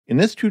In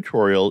this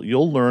tutorial,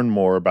 you'll learn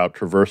more about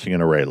traversing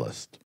an array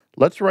list.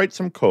 Let's write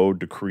some code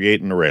to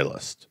create an array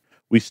list.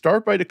 We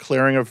start by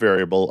declaring a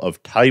variable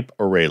of type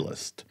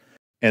ArrayList,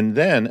 and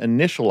then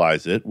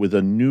initialize it with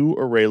a new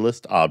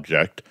ArrayList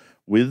object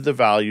with the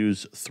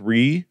values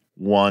 3,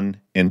 1,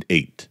 and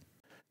 8.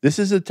 This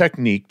is a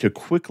technique to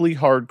quickly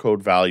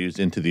hardcode values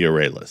into the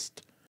array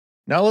list.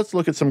 Now let's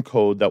look at some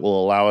code that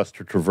will allow us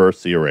to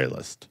traverse the array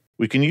list.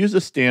 We can use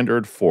a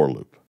standard for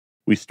loop.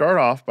 We start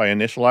off by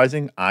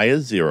initializing I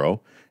as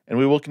 0, and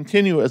we will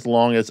continue as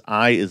long as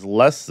I is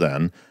less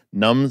than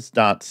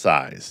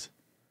nums.size.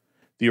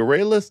 The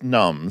ArrayList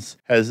nums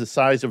has a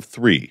size of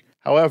 3.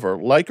 However,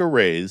 like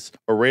arrays,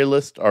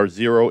 ArrayLists are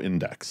 0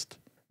 indexed.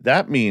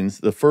 That means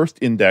the first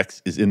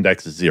index is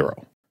index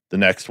 0. The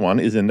next one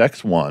is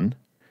index 1,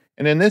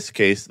 and in this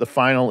case, the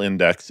final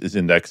index is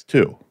index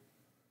 2.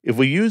 If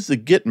we use the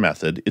get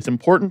method, it's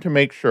important to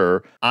make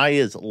sure I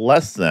is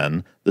less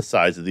than the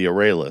size of the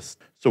array list,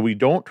 so we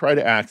don't try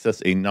to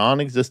access a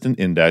non-existent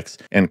index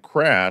and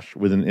crash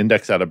with an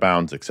index out of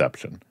bounds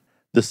exception.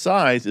 The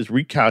size is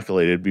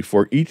recalculated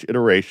before each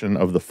iteration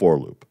of the for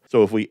loop.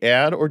 So if we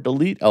add or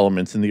delete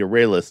elements in the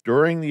array list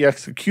during the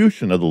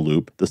execution of the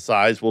loop, the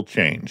size will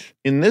change.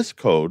 In this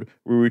code,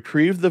 we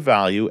retrieve the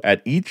value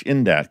at each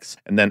index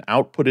and then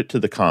output it to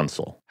the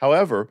console.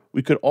 However,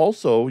 we could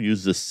also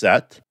use the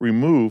set,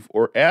 remove,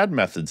 or add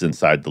methods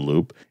inside the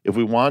loop if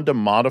we wanted to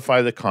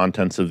modify the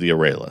contents of the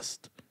array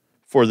list.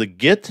 For the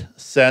get,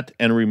 set,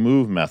 and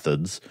remove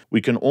methods,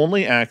 we can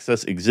only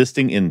access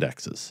existing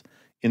indexes.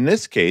 In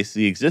this case,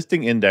 the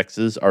existing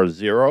indexes are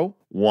 0,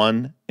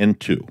 1, and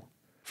 2.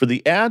 For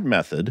the add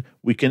method,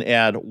 we can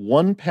add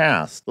one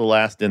past the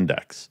last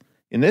index.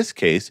 In this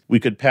case, we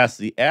could pass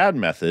the add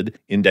method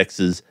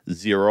indexes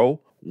 0,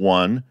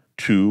 1,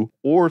 2,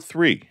 or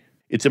 3.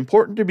 It's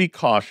important to be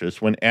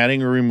cautious when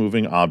adding or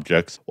removing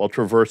objects while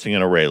traversing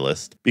an array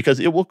list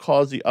because it will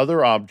cause the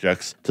other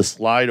objects to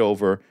slide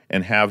over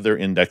and have their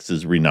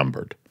indexes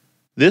renumbered.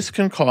 This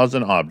can cause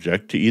an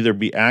object to either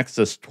be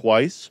accessed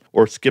twice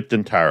or skipped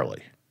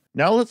entirely.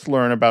 Now let's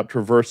learn about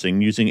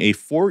traversing using a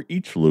for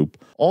each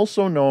loop,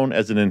 also known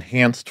as an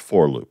enhanced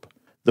for loop.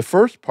 The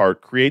first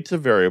part creates a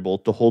variable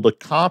to hold a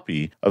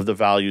copy of the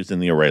values in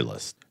the array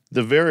list.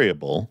 The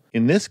variable,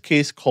 in this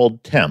case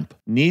called temp,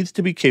 needs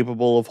to be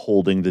capable of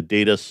holding the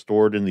data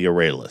stored in the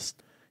array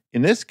list.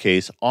 In this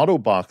case,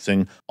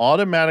 autoboxing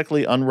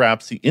automatically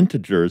unwraps the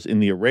integers in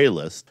the array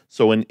list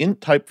so an int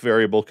type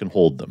variable can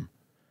hold them.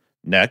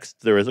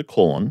 Next, there is a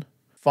colon.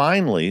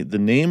 Finally, the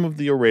name of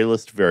the array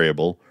list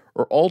variable,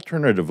 or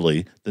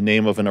alternatively, the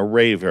name of an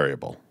array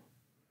variable.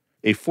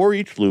 A for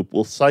each loop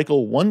will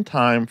cycle one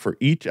time for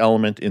each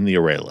element in the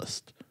array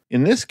list.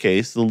 In this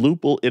case, the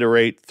loop will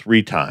iterate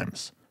 3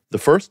 times. The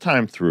first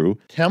time through,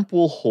 temp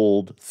will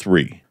hold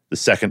 3. The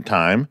second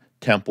time,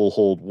 temp will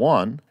hold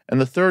 1.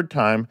 And the third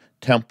time,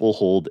 temp will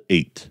hold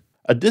 8.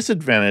 A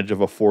disadvantage of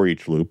a for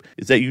each loop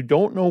is that you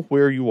don't know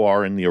where you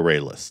are in the array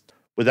list.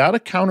 Without a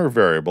counter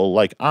variable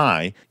like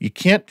I, you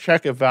can't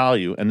check a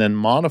value and then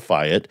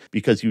modify it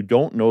because you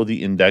don't know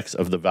the index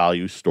of the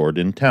value stored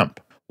in temp.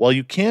 While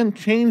you can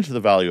change the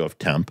value of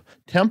temp,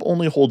 temp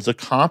only holds a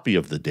copy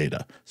of the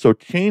data, so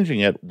changing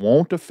it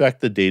won't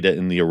affect the data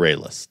in the array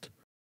list.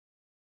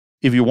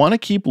 If you want to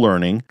keep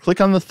learning,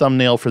 click on the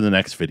thumbnail for the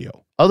next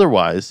video.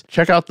 Otherwise,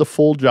 check out the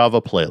full Java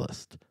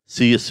playlist.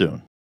 See you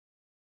soon.